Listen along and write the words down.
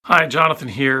Hi, Jonathan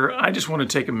here. I just want to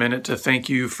take a minute to thank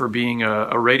you for being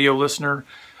a radio listener.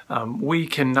 We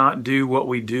cannot do what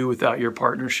we do without your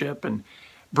partnership. And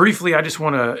briefly, I just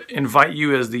want to invite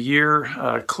you as the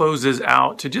year closes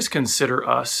out to just consider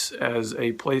us as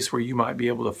a place where you might be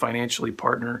able to financially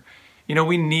partner. You know,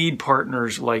 we need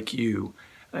partners like you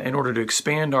in order to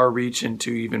expand our reach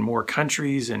into even more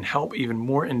countries and help even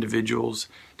more individuals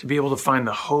to be able to find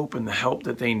the hope and the help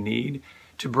that they need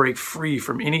to break free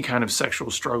from any kind of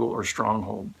sexual struggle or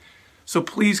stronghold. So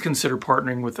please consider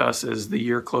partnering with us as the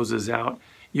year closes out.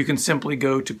 You can simply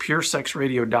go to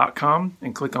puresexradio.com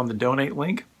and click on the donate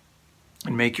link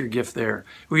and make your gift there.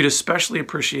 We'd especially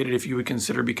appreciate it if you would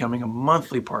consider becoming a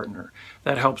monthly partner.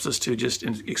 That helps us to just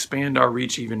expand our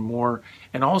reach even more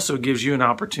and also gives you an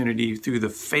opportunity through the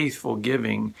faithful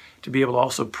giving to be able to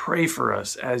also pray for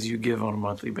us as you give on a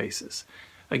monthly basis.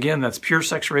 Again, that's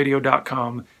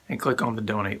puresexradio.com and click on the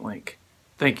donate link.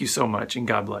 Thank you so much, and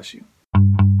God bless you.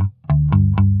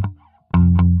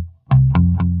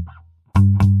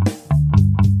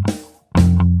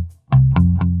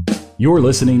 You're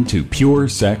listening to Pure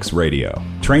Sex Radio,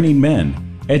 training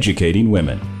men, educating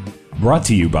women. Brought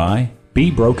to you by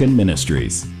Be Broken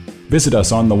Ministries. Visit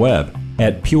us on the web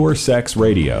at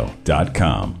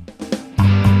puresexradio.com.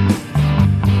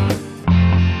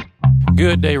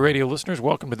 Good day, radio listeners.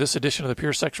 Welcome to this edition of the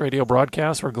Pure Sex Radio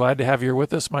broadcast. We're glad to have you here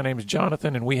with us. My name is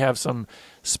Jonathan, and we have some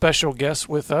special guests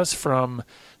with us from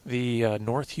the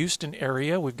North Houston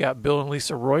area. We've got Bill and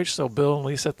Lisa Roach. So, Bill and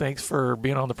Lisa, thanks for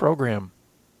being on the program.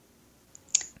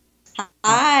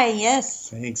 Hi,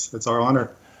 yes. Thanks. It's our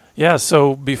honor. Yeah,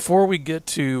 so before we get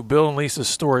to Bill and Lisa's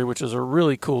story, which is a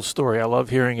really cool story, I love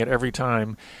hearing it every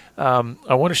time,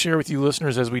 I want to share with you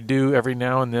listeners, as we do every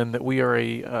now and then, that we are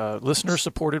a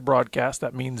listener-supported broadcast.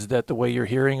 That means that the way you're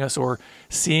hearing us or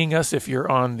seeing us, if you're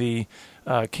on the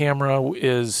camera,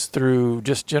 is through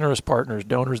just generous partners,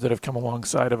 donors that have come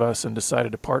alongside of us and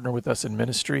decided to partner with us in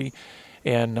ministry.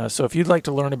 And so if you'd like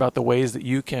to learn about the ways that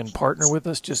you can partner with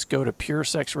us, just go to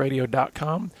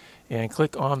puresexradio.com and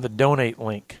click on the donate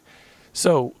link.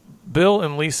 So, Bill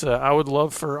and Lisa, I would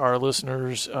love for our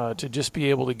listeners to just be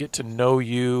able to get to know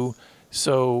you.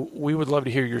 So we would love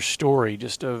to hear your story,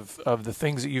 just of the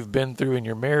things that you've been through in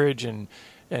your marriage and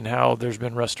how there's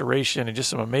been restoration and just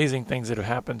some amazing things that have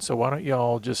happened. So why don't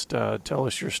y'all just tell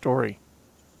us your story?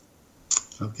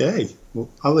 Okay. Well,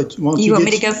 I'll let you. You want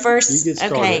me to go first? You get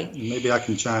started. Okay. And maybe I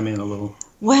can chime in a little.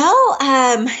 Well,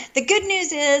 the good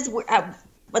news is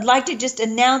I'd like to just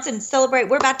announce and celebrate.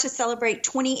 We're about to celebrate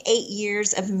 28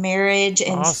 years of marriage,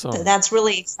 and awesome. That's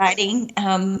really exciting.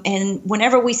 And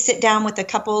whenever we sit down with a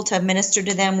couple to minister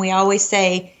to them, we always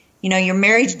say, you know, your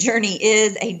marriage journey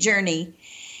is a journey.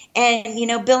 And, you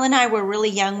know, Bill and I were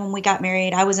really young when we got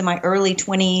married. I was in my early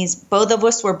 20s. Both of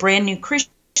us were brand new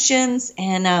Christians,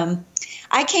 and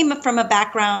I came from a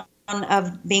background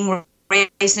of being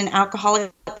raised in an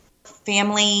alcoholic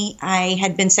family. I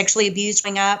had been sexually abused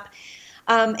growing up.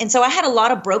 And so I had a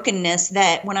lot of brokenness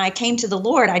that when I came to the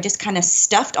Lord, I just kind of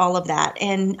stuffed all of that.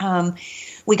 And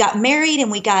we got married and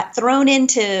we got thrown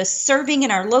into serving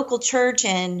in our local church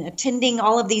and attending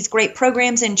all of these great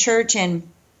programs in church, and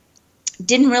I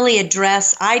didn't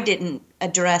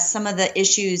address some of the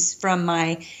issues from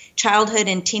my childhood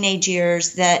and teenage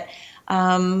years that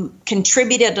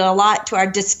contributed a lot to our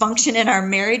dysfunction in our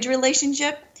marriage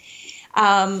relationship.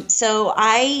 So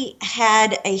I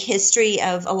had a history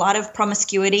of a lot of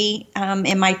promiscuity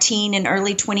in my teen and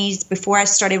early 20s before I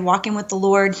started walking with the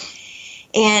Lord,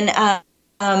 and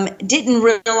didn't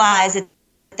realize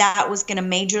that was going to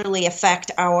majorly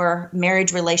affect our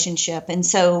marriage relationship. And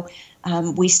so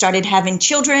we started having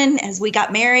children as we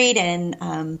got married, and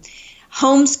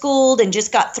homeschooled, and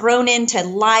just got thrown into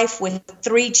life with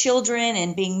 3 children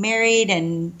and being married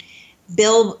and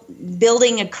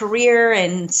building a career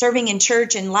and serving in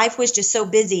church, and life was just so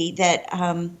busy that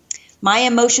my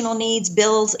emotional needs,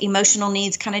 Bill's emotional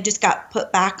needs, kind of just got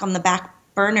put back on the back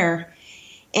burner.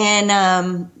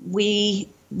 And we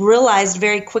realized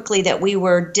very quickly that we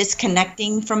were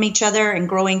disconnecting from each other and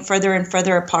growing further and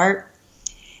further apart.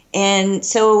 And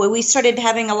so we started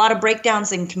having a lot of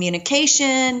breakdowns in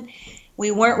communication. We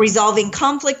weren't resolving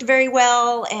conflict very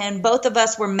well, and both of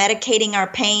us were medicating our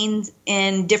pains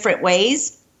in different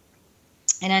ways.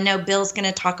 And I know Bill's going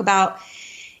to talk about,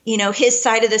 you know, his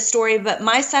side of the story, but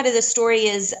my side of the story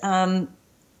is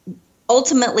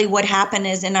ultimately what happened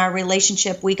is in our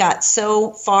relationship, we got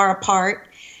so far apart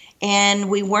and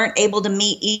we weren't able to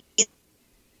meet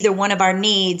either one of our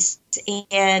needs.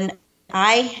 And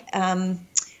I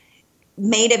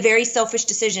made a very selfish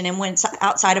decision and went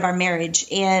outside of our marriage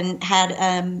and had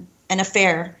an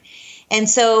affair. And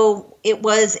so it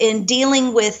was in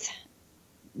dealing with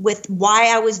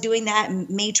why I was doing that and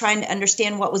me trying to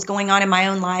understand what was going on in my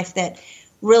own life that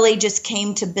really just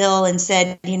came to Bill and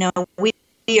said,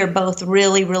 we are both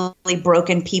really, really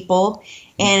broken people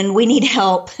and we need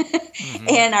help. Mm-hmm.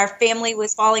 And our family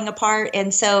was falling apart.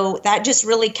 And so that just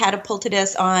really catapulted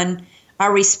us on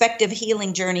our respective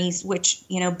healing journeys, which,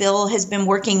 Bill has been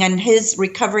working on his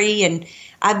recovery and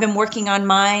I've been working on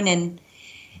mine.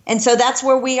 And so that's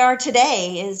where we are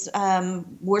today is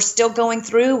we're still going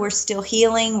through, we're still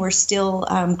healing, we're still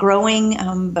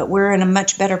growing, but we're in a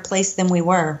much better place than we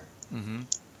were. Mm-hmm.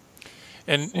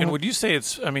 And would you say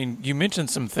you mentioned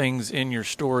some things in your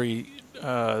story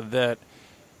that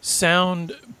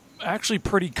sound actually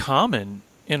pretty common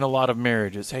in a lot of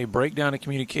marriages. Hey, breakdown of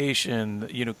communication,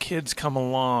 kids come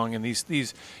along and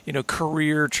these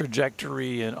career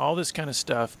trajectory and all this kind of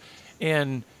stuff.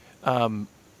 And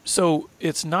so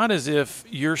it's not as if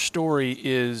your story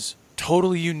is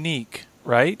totally unique,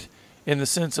 right? In the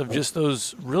sense of just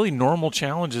those really normal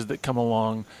challenges that come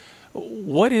along.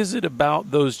 What is it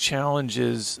about those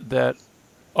challenges that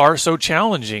are so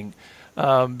challenging?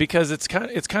 Because it's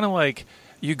kind of like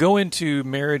you go into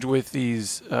marriage with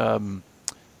these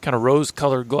kind of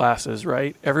rose-colored glasses,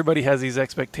 right? Everybody has these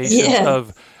expectations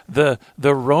of the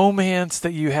romance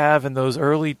that you have in those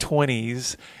early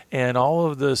 20s and all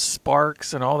of the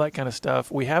sparks and all that kind of stuff.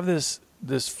 We have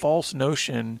this false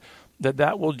notion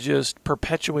that will just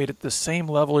perpetuate at the same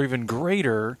level or even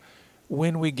greater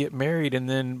when we get married.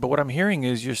 But what I'm hearing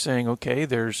is you're saying, okay,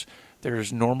 there's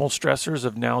normal stressors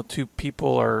of now two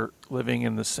people are living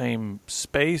in the same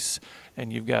space,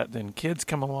 and you've got then kids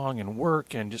come along and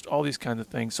work and just all these kinds of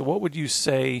things. So what would you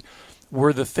say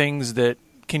were the things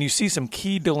can you see some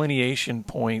key delineation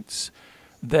points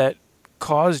that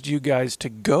caused you guys to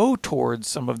go towards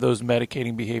some of those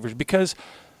medicating behaviors? Because,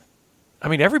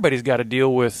 everybody's got to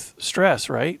deal with stress,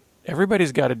 right?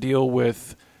 Everybody's got to deal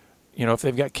with, if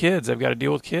they've got kids, they've got to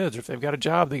deal with kids. Or if they've got a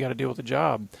job, they got to deal with a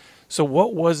job. So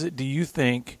what was it, do you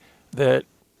think, that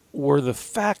were the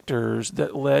factors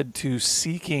that led to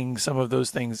seeking some of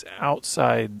those things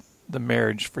outside the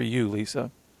marriage for you, Lisa?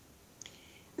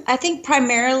 I think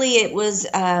primarily it was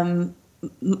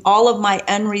all of my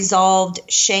unresolved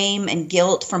shame and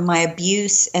guilt from my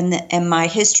abuse and my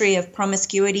history of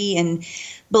promiscuity and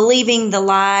believing the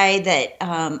lie that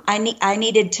I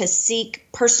needed to seek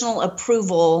personal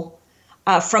approval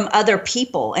from other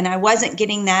people, and I wasn't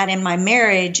getting that in my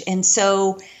marriage. And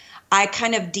so I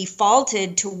kind of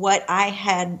defaulted to what I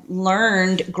had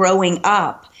learned growing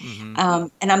up. Mm-hmm.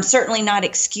 And I'm certainly not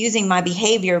excusing my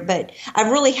behavior, but I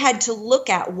really had to look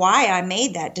at why I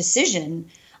made that decision.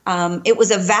 It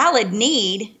was a valid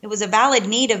need. It was a valid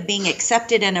need of being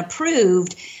accepted and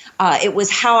approved. It was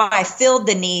how I filled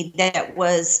the need that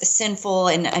was sinful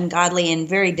and ungodly and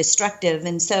very destructive.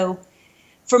 And so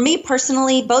for me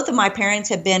personally, both of my parents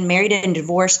have been married and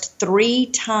divorced 3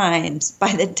 times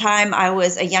by the time I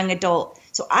was a young adult.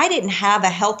 So I didn't have a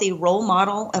healthy role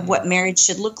model of what marriage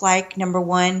should look like, number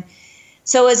one.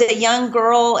 So as a young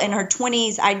girl in her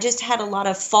 20s, I just had a lot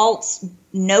of false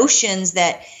notions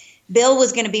that Bill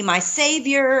was going to be my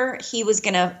savior. He was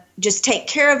going to just take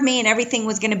care of me and everything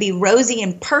was going to be rosy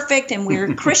and perfect. And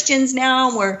we're Christians now.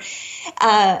 And we're,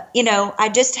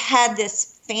 I just had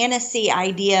this fantasy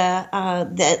idea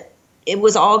that it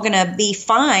was all going to be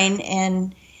fine.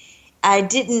 And I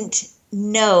didn't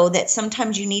know that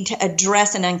sometimes you need to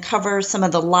address and uncover some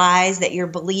of the lies that you're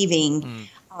believing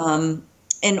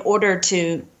in order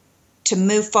to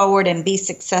move forward and be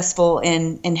successful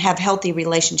and have healthy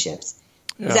relationships.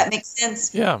 Yeah. Does that make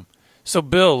sense? Yeah. So,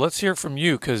 Bill, let's hear from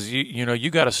you because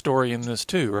you got a story in this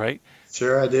too, right?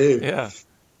 Sure, I do. Yeah.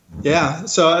 Yeah.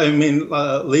 So,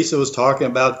 Lisa was talking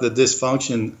about the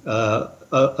dysfunction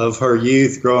of her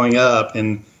youth growing up,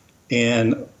 and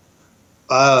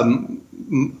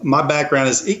my background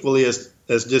is equally as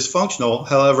dysfunctional.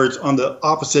 However, it's on the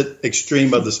opposite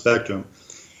extreme of the spectrum.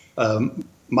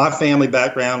 My family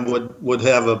background would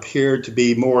have appeared to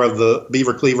be more of the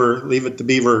Beaver Cleaver, Leave It to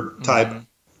Beaver type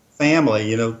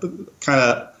family, kind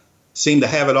of seemed to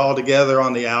have it all together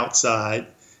on the outside.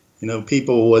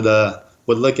 People would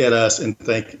look at us and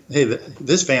think, hey,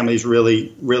 this family is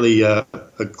really, really a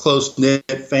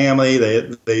close-knit family.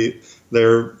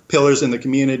 They're pillars in the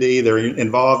community. They're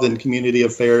involved in community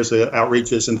affairs,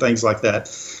 outreaches, and things like that.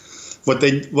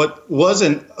 What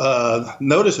wasn't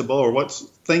noticeable, or what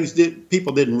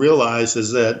people didn't realize,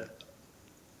 is that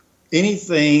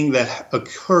anything that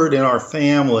occurred in our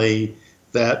family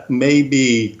that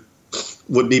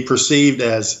would be perceived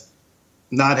as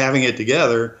not having it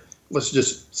together was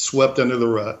just swept under the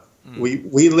rug.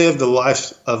 We lived a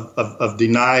life of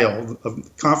denial.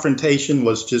 Confrontation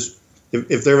was just,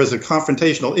 if there was a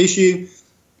confrontational issue,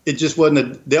 it just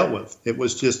wasn't dealt with. It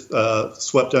was just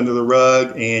swept under the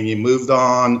rug, and you moved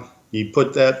on. You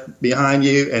put that behind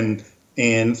you,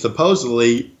 and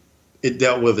supposedly it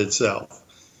dealt with itself.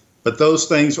 But those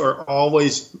things are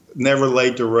always never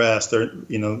laid to rest.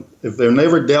 If they're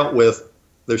never dealt with,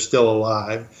 they're still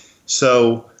alive.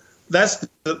 So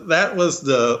that was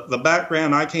the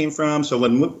background I came from. So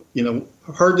when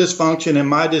her dysfunction and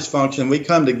my dysfunction, we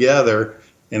come together,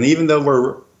 and even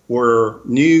though we're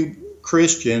new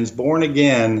Christians, born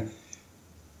again,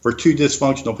 we're two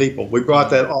dysfunctional people. We brought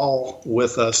that all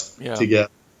with us together.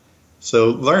 So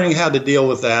learning how to deal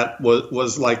with that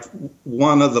was like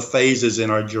one of the phases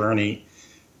in our journey.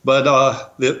 But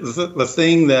the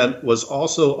thing that was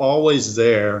also always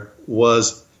there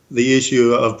was the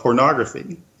issue of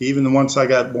pornography. Even once I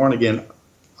got born again,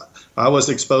 I was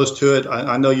exposed to it.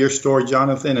 I know your story,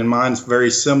 Jonathan, and mine's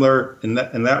very similar in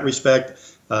that respect.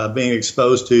 Being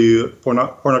exposed to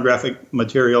pornographic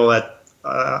material at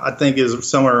I think is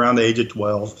somewhere around the age of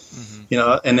 12,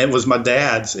 and it was my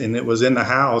dad's, and it was in the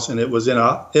house, and it was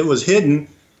hidden,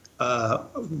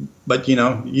 but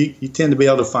you tend to be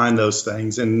able to find those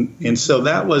things, and so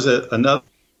that was another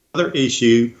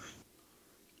isi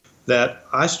that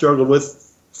I struggled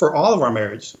with for all of our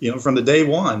marriage, from the day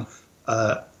one,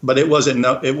 but it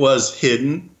was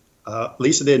hidden.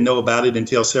 Lisa didn't know about it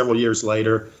until several years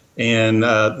later, and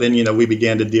then we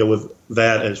began to deal with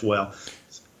that as well.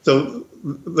 So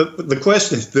the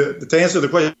question, to answer the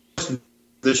question,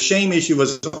 the shame issue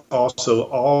was also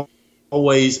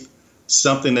always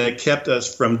something that kept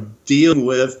us from dealing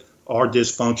with our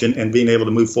dysfunction and being able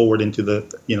to move forward into the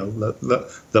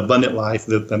abundant life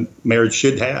that the marriage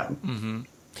should have. Mm-hmm.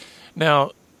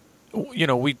 Now,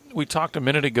 we talked a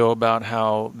minute ago about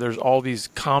how there's all these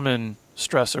common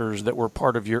stressors that were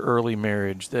part of your early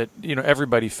marriage that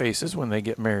everybody faces when they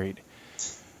get married.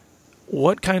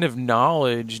 What kind of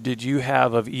knowledge did you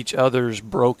have of each other's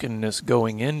brokenness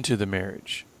going into the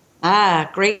marriage?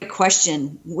 Great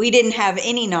question. We didn't have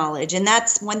any knowledge. And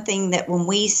that's one thing that when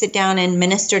we sit down and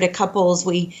minister to couples,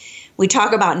 we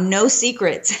talk about no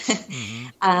secrets.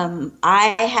 Mm-hmm.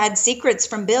 I had secrets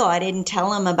from Bill. I didn't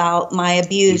tell him about my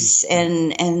abuse,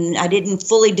 and I didn't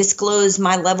fully disclose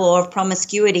my level of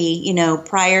promiscuity,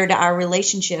 prior to our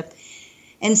relationship.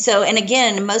 And so, and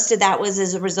again, most of that was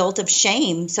as a result of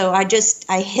shame. So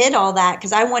I hid all that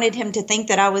because I wanted him to think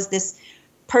that I was this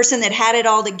person that had it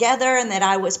all together and that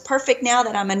I was perfect now,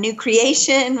 that I'm a new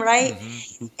creation, right?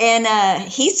 Mm-hmm. And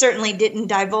he certainly didn't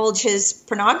divulge his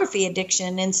pornography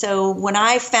addiction. And so when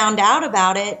I found out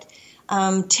about it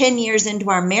 10 years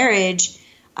into our marriage,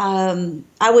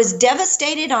 I was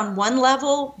devastated on one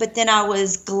level, but then I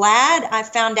was glad I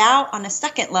found out on a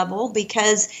second level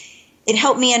because it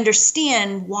helped me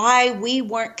understand why we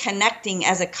weren't connecting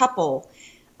as a couple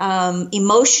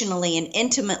emotionally and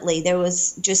intimately. There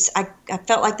was just, I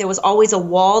felt like there was always a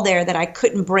wall there that I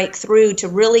couldn't break through to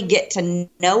really get to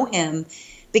know him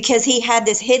because he had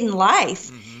this hidden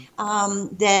life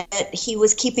that he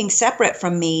was keeping separate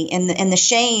from me. And the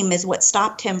shame is what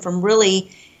stopped him from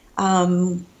really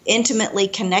intimately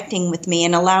connecting with me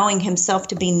and allowing himself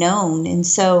to be known. And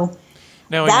so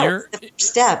now that was the first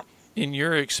step. In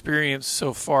your experience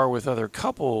so far with other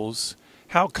couples,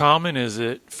 how common is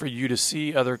it for you to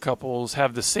see other couples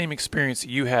have the same experience that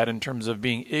you had in terms of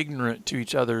being ignorant to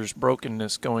each other's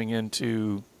brokenness going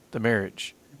into the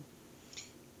marriage?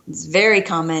 It's very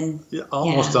common. Yeah,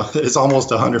 it's almost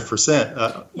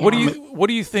 100%. What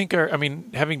do you think are? I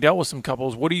mean, having dealt with some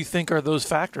couples, what do you think are those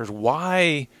factors?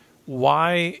 Why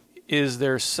is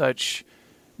there such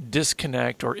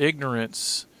disconnect or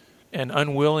ignorance and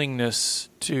unwillingness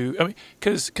to, I mean,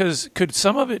 because could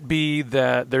some of it be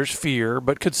that there's fear,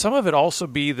 but could some of it also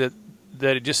be that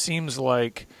it just seems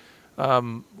like,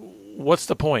 what's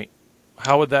the point?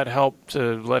 How would that help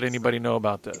to let anybody know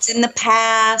about this? It's in the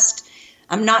past.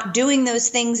 I'm not doing those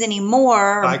things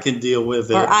anymore. I can deal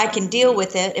with it. Or I can deal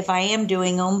with it if I am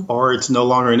doing them. Or it's no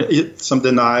longer some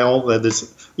denial that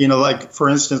it's, like for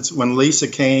instance, when Lisa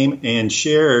came and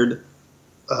shared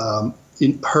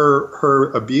in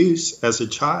her abuse as a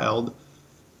child,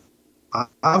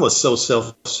 I was so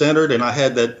self-centered, and I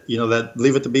had that, that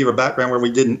Leave It to Beaver background where we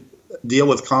didn't deal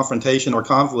with confrontation or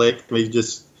conflict. We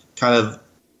just kind of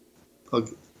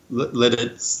let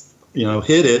it,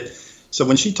 hit it. So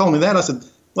when she told me that, I said,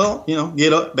 well,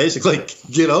 get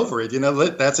over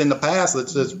it. That's in the past.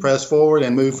 Let's just press forward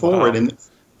and move forward. And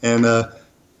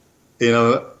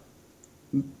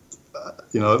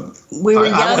we were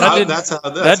young.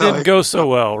 That didn't go so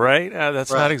well, right?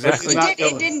 That's right. not exactly.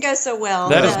 It didn't go so well.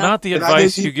 That is not the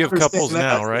advice you give couples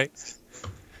now, right?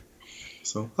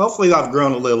 So hopefully I've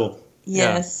grown a little.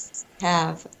 Yes,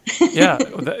 have. Yeah,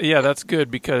 that's good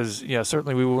because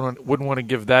certainly we wouldn't want to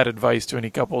give that advice to any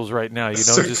couples right now. You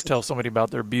don't just tell somebody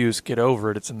about their abuse, get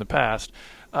over it. It's in the past.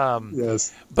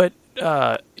 Yes. But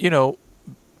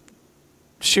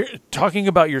talking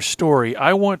about your story,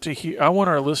 I want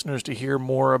our listeners to hear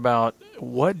more about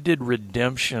what did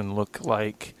redemption look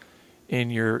like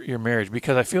in your marriage,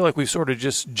 because I feel like we've sort of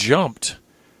just jumped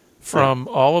from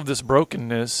all of this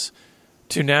brokenness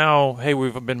to now, hey,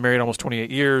 we've been married almost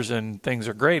 28 years and things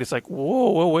are great. It's like,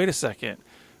 whoa, wait a second.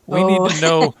 We need to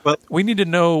know. We need to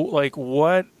know, like,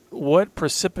 what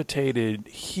precipitated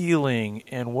healing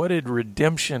and what did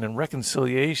redemption and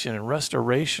reconciliation and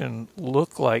restoration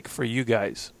look like for you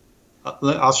guys?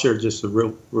 I'll share just a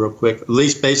real quick. At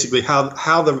least basically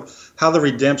how the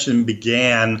redemption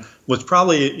began was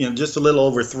probably just a little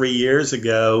over 3 years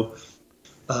ago.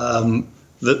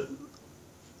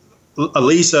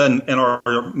 Elisa and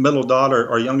our middle daughter,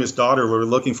 our youngest daughter, were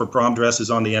looking for prom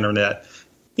dresses on the internet.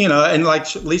 And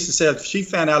like Lisa said, she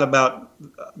found out about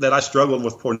that I struggled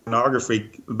with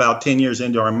pornography about 10 years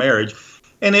into our marriage.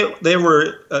 And they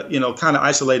were, kind of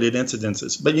isolated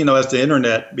incidences. But, as the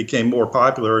internet became more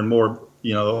popular and more,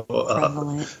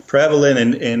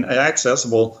 prevalent and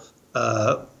accessible,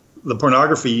 the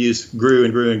pornography use grew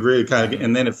and grew and grew,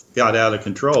 and then it got out of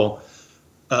control.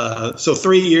 So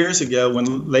 3 years ago,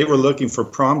 when they were looking for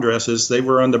prom dresses, they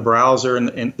were on the browser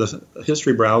and the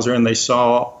history browser, and they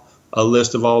saw a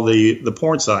list of all the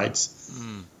porn sites.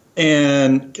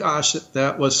 And gosh,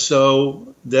 that was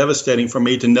so devastating for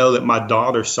me to know that my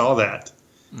daughter saw that.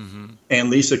 And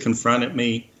Lisa confronted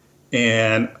me,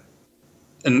 and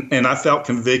I felt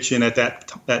conviction at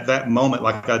that moment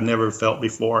like I'd never felt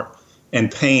before,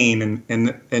 and pain,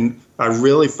 and I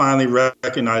really finally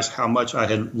recognized how much I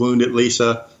had wounded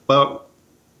Lisa. Well,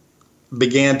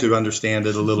 began to understand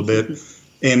it a little bit,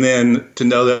 and then to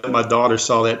know that my daughter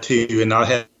saw that too, and I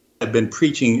had been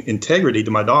preaching integrity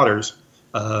to my daughters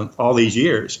all these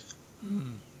years,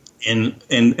 and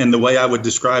the way I would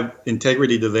describe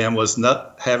integrity to them was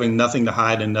not having nothing to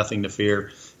hide and nothing to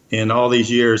fear. And all these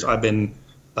years, I've been,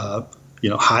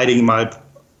 hiding my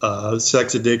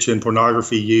sex addiction,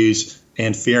 pornography use,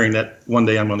 and fearing that one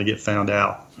day I'm going to get found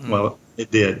out. Well,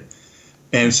 it did.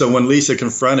 And so when Lisa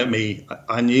confronted me,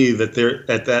 I knew that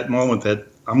at that moment that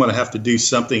I'm going to have to do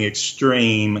something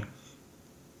extreme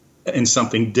and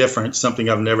something different, something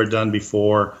I've never done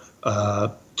before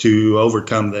to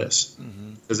overcome this.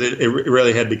 Because it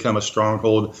really had become a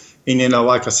stronghold. And,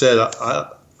 like I said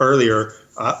earlier,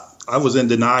 I was in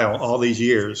denial all these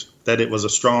years that it was a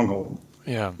stronghold.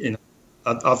 Yeah.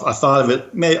 I thought of it,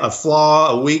 a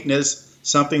flaw, a weakness,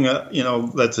 something,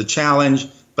 that's a challenge,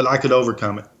 but I could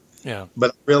overcome it. Yeah.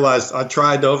 But I realized I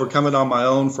tried to overcome it on my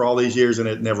own for all these years, and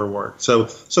it never worked. So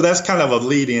that's kind of a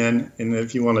lead in, and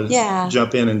if you want to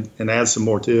jump in and add some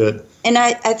more to it. And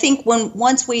I think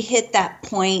once we hit that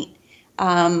point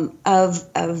of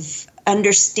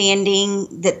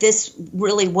understanding that this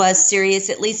really was serious,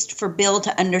 at least for Bill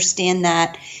to understand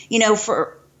that,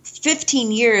 for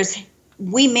 15 years,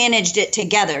 we managed it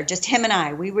together, just him and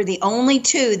I. We were the only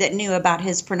two that knew about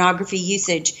his pornography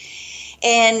usage.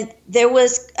 And there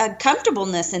was a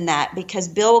comfortableness in that because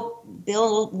Bill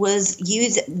was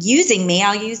using me.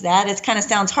 I'll use that. It kind of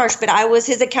sounds harsh, but I was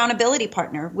his accountability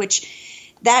partner,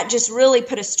 which that just really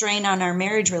put a strain on our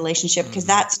marriage relationship because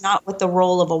that's not what the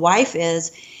role of a wife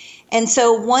is. And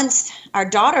so once our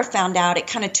daughter found out, it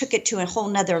kind of took it to a whole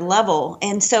nother level.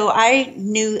 And so I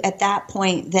knew at that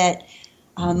point that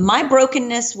my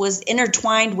brokenness was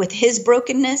intertwined with his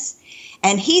brokenness.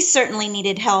 And he certainly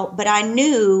needed help, but I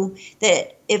knew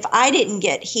that if I didn't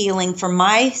get healing for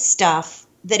my stuff,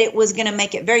 that it was going to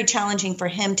make it very challenging for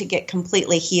him to get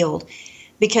completely healed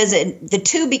because the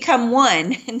two become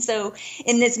one. And so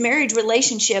in this marriage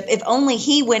relationship, if only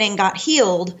he went and got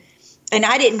healed and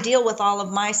I didn't deal with all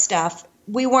of my stuff,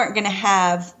 we weren't going to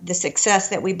have the success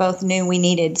that we both knew we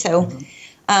needed. So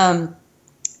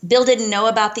Bill didn't know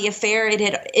about the affair. It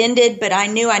had ended, but I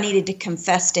knew I needed to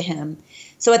confess to him.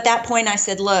 So at that point, I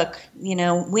said, look,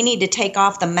 we need to take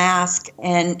off the mask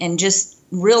and just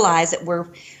realize that we're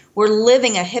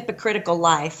living a hypocritical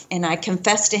life. And I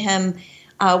confessed to him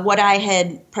what I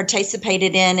had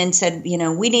participated in and said,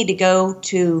 we need to go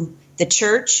to the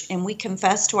church. And we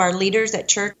confessed to our leaders at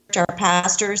church, our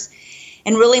pastors,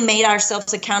 and really made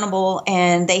ourselves accountable.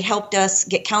 And they helped us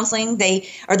get counseling. They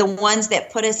are the ones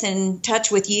that put us in touch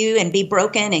with you and Be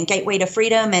Broken and Gateway to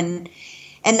Freedom.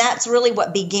 And that's really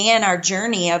what began our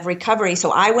journey of recovery.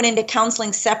 So I went into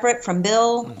counseling separate from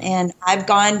Bill, and I've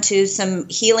gone to some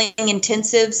healing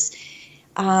intensives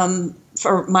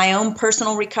for my own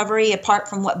personal recovery, apart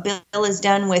from what Bill has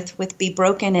done with Be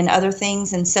Broken and other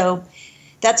things. And so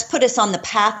that's put us on the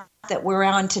path that we're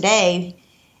on today.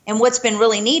 And what's been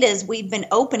really neat is we've been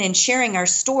open in sharing our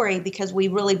story, because we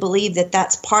really believe that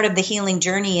that's part of the healing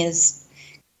journey, is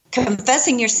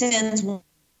confessing your sins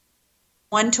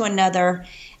one to another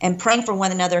and praying for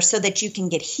one another so that you can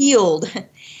get healed.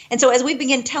 And so as we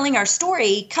begin telling our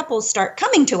story, couples start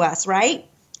coming to us, right?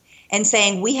 And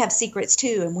saying, we have secrets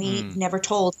too, and we never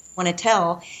told, want to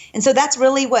tell. And so that's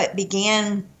really what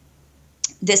began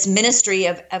this ministry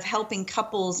of helping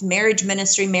couples, marriage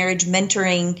ministry, marriage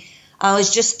mentoring,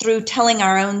 is just through telling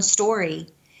our own story.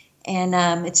 And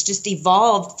it's just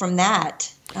evolved from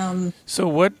that. So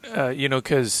what,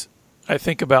 because I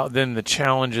think about then the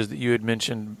challenges that you had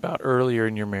mentioned about earlier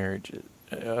in your marriage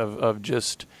of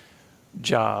just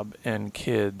job and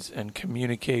kids and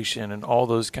communication and all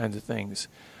those kinds of things.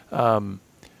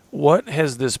 What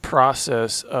has this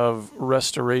process of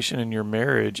restoration in your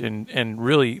marriage and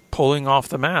really pulling off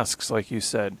the masks, like you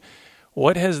said,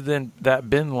 what has then that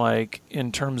been like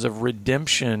in terms of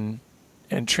redemption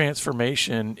and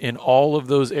transformation in all of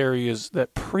those areas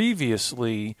that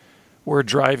previously were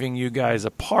driving you guys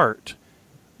apart?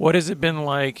 What has it been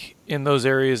like in those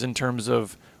areas in terms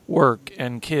of work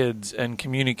and kids and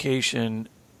communication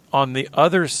on the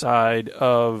other side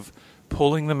of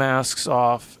pulling the masks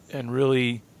off and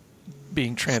really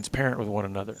being transparent with one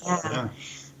another? Yeah.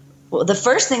 Well, the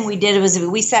first thing we did was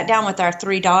we sat down with our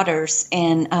 3 daughters,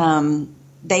 and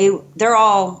they're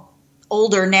all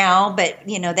older now, but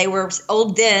they were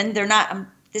old then. They're not.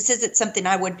 This isn't something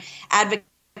I would advocate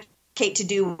to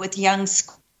do with young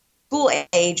school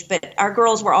age, but our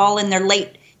girls were all in their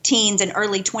late teens and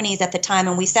early 20s at the time,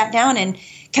 and we sat down and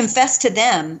confessed to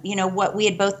them, what we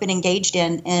had both been engaged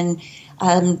in,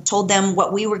 and told them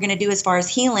what we were going to do as far as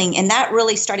healing. And that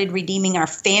really started redeeming our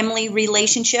family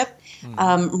relationship,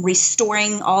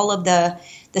 restoring all of the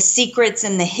secrets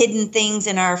and the hidden things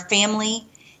in our family.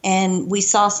 And we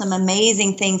saw some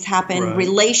amazing things happen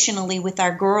relationally with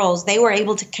our girls. They were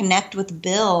able to connect with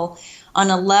Bill on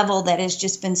a level that has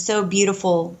just been so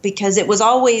beautiful, because it was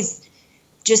always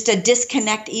just a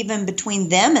disconnect even between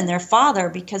them and their father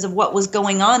because of what was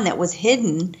going on that was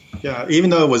hidden. Yeah,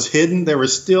 even though it was hidden, there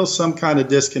was still some kind of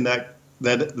disconnect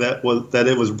that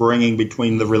it was bringing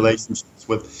between the relationships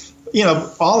with,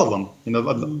 all of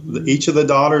them, each of the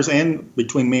daughters, and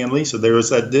between me and Lisa, there was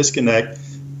that disconnect.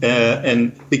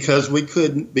 And because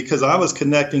I was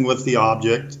connecting with the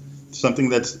object, something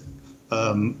that's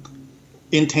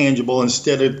intangible,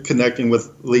 instead of connecting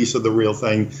with Lisa, the real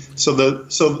thing.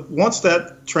 So once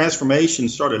that transformation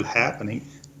started happening,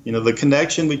 the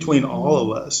connection between all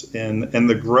of us and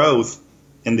the growth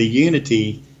and the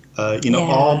unity,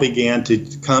 all began to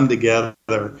come together.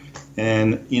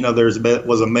 And there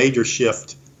was a major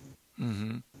shift,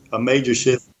 a major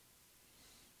shift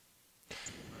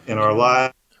in our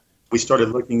lives. We started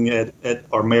looking at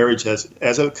our marriage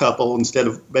as a couple, instead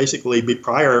of basically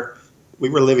prior. We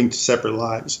were living separate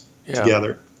lives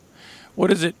together. What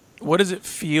does it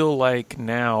feel like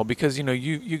now? Because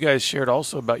you guys shared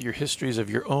also about your histories of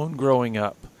your own growing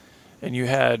up, and you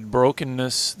had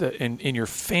brokenness that in your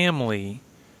family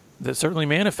that certainly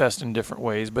manifest in different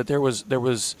ways. But there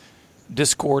was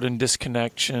discord and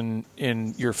disconnection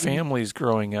in your families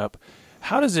growing up.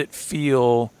 How does it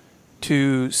feel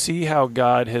to see how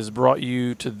God has brought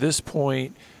you to this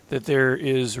point, that there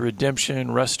is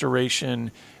redemption,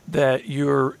 restoration, that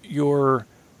you're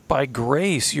by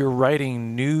grace, you're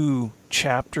writing new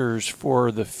chapters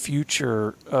for the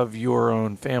future of your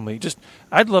own family?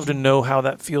 I'd love to know how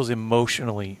that feels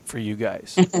emotionally for you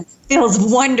guys. It feels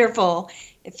wonderful.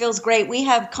 It feels great. We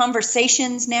have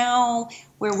conversations now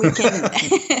where we can,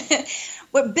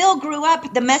 when Bill grew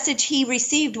up, the message he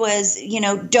received was,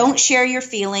 don't share your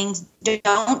feelings.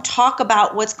 Don't talk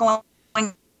about what's going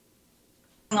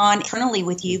on internally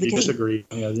with you. Because disagree.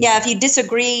 If you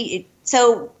disagree.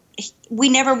 So we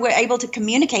never were able to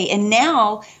communicate. And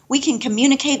now we can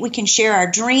communicate. We can share our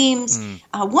dreams.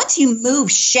 Once you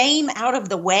move shame out of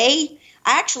the way,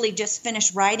 I actually just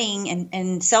finished writing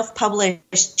and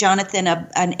self-published, Jonathan,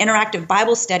 an interactive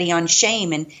Bible study on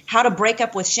shame and how to break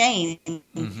up with shame.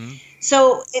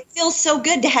 So it feels so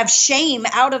good to have shame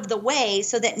out of the way,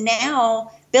 so that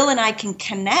now Bill and I can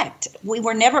connect. We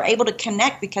were never able to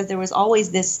connect because there was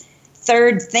always this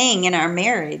third thing in our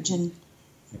marriage. And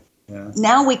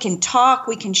now we can talk,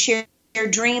 we can share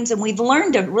dreams, and we've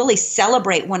learned to really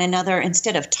celebrate one another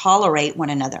instead of tolerate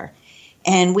one another.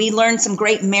 And we learned some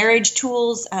great marriage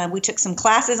tools. We took some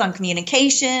classes on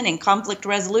communication and conflict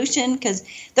resolution, because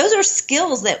those are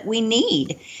skills that we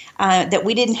need that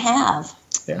we didn't have.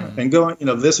 Yeah, and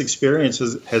this experience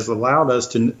has allowed us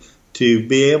to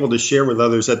be able to share with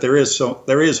others that there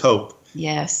is hope.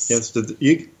 Yes. Yes,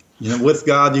 with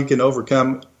God you can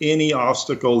overcome any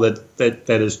obstacle that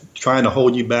is trying to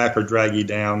hold you back or drag you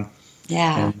down.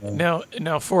 Yeah. And,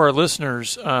 Now for our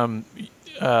listeners,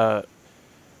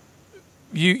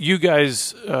 you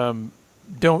guys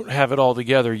don't have it all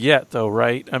together yet, though,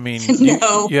 right? I mean,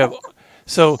 No. you have.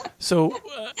 So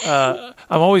I'm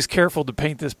always careful to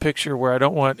paint this picture where I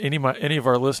don't want any of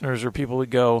our listeners or people to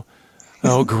go,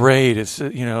 "Oh, great! It's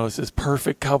this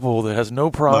perfect couple that has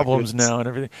no problems now and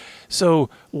everything." So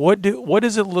what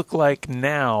does it look like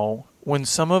now when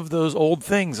some of those old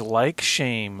things, like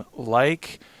shame,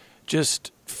 like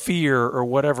just fear or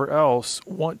whatever else,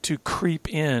 want to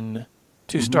creep in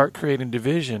to start creating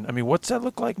division? I mean, what's that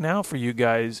look like now for you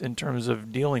guys in terms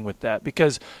of dealing with that?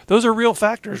 Because those are real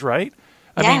factors, right?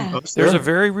 I mean, there's a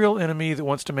very real enemy that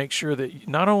wants to make sure that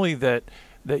not only that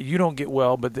you don't get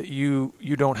well, but that you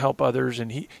don't help others.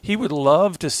 And he would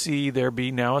love to see there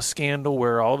be now a scandal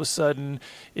where all of a sudden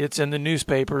it's in the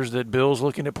newspapers that Bill's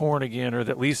looking at porn again, or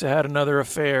that Lisa had another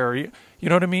affair. You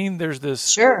know what I mean? There's this.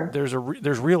 Sure.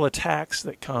 There's real attacks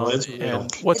that come. Well, it's real.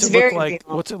 And what's it look like?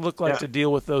 What's it look like to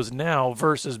deal with those now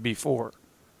versus before?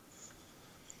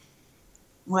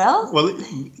 Well,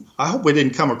 I hope we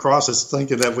didn't come across as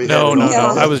thinking that we No.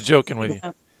 had I was joking with you.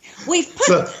 we've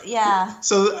put,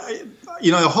 So,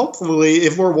 hopefully,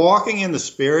 if we're walking in the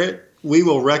Spirit, we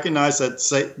will recognize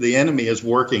that the enemy is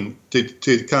working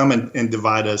to come and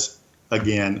divide us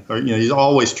again, or he's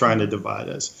always trying to divide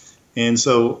us. And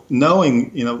so,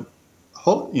 knowing,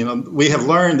 we have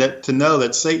learned to know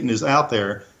that Satan is out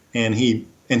there, and he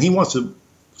wants to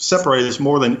separate us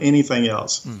more than anything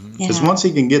else. Because once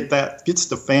he can gets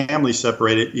the family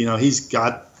separated, he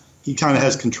kind of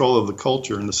has control of the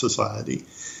culture and the society.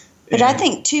 But I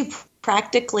think too,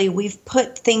 practically, we've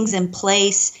put things in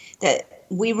place that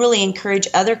we really encourage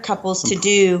other couples to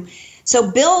do.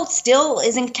 So Bill still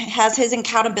has his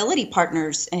accountability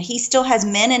partners, and he still has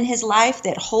men in his life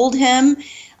that hold him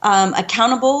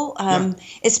accountable.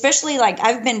 Especially, like,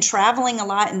 I've been traveling a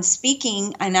lot and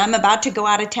speaking, and I'm about to go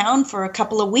out of town for a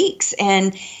couple of weeks,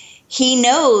 and he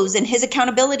knows, and his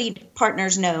accountability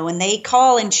partners know, and they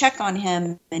call and check on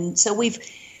him. And so we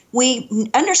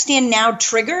understand now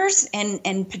triggers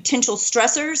and potential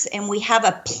stressors, and we have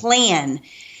a plan.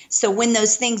 So when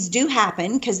those things do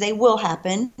happen, because they will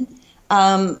happen,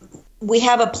 we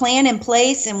have a plan in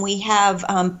place, and we have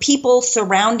people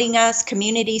surrounding us,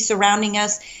 community surrounding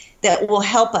us that will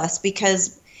help us,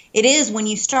 because it is when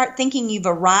you start thinking you've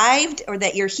arrived or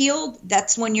that you're healed,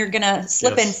 that's when you're going to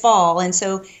slip and fall. And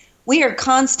so we are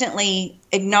constantly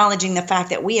acknowledging the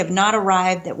fact that we have not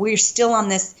arrived, that we're still on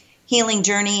this healing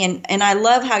journey. And I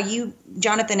love how you,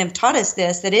 Jonathan, have taught us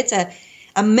this, that it's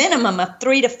a minimum of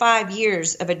 3 to 5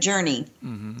 years of a journey.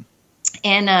 Mm-hmm.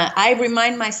 And I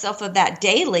remind myself of that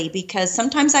daily, because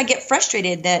sometimes I get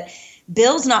frustrated that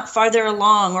Bill's not farther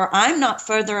along, or I'm not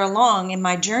further along in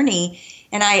my journey.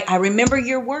 And I remember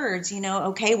your words,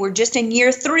 okay, we're just in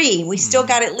year 3. We still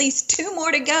got at least 2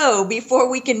 more to go before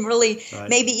we can really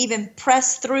maybe even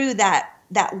press through that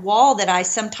wall that I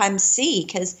sometimes see,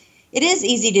 because it is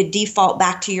easy to default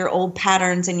back to your old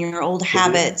patterns and your old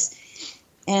habits.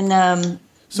 And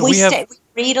so we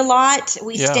read a lot.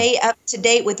 We stay up to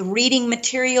date with reading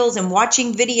materials and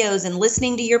watching videos and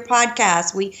listening to your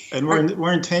podcast.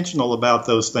 We're intentional about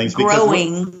those things,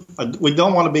 growing. Because we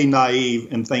don't want to be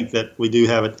naive and think that we do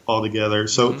have it all together.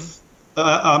 So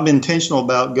I'm intentional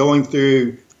about going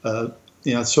through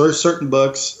certain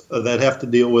books that have to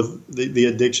deal with the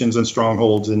addictions and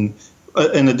strongholds, and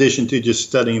in addition to just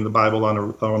studying the Bible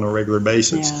on a regular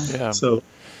basis. Yeah. So.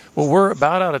 Well, we're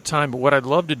about out of time, but what I'd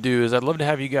love to do is I'd love to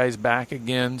have you guys back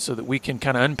again so that we can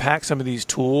kind of unpack some of these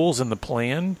tools and the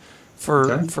plan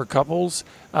for couples.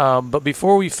 But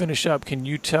before we finish up, can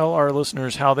you tell our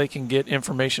listeners how they can get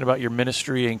information about your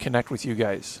ministry and connect with you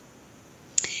guys?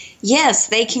 Yes,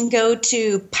 they can go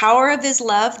to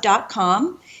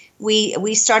powerofhislove.com.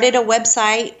 We started a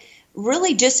website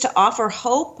really just to offer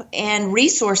hope and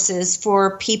resources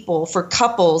for people, for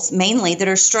couples mainly, that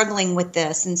are struggling with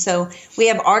this. And so we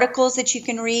have articles that you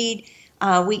can read.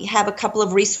 We have a couple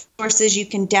of resources you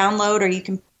can download, or you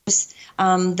can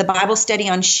the Bible study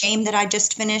on shame that I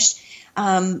just finished.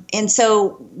 And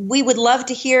so we would love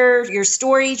to hear your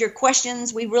stories, your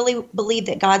questions. We really believe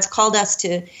that God's called us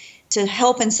to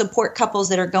help and support couples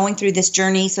that are going through this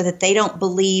journey, so that they don't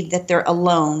believe that they're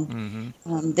alone.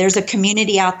 There's a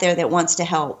community out there that wants to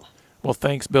help. Well,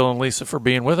 thanks, Bill and Lisa, for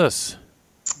being with us.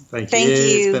 Thank you.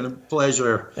 It's been a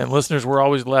pleasure. And listeners, we're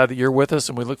always glad that you're with us,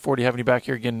 and we look forward to having you back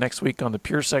here again next week on the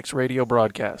Pure Sex Radio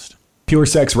broadcast. Pure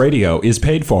Sex Radio is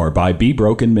paid for by Be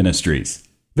Broken Ministries.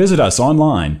 Visit us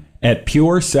online at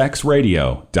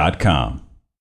puresexradio.com.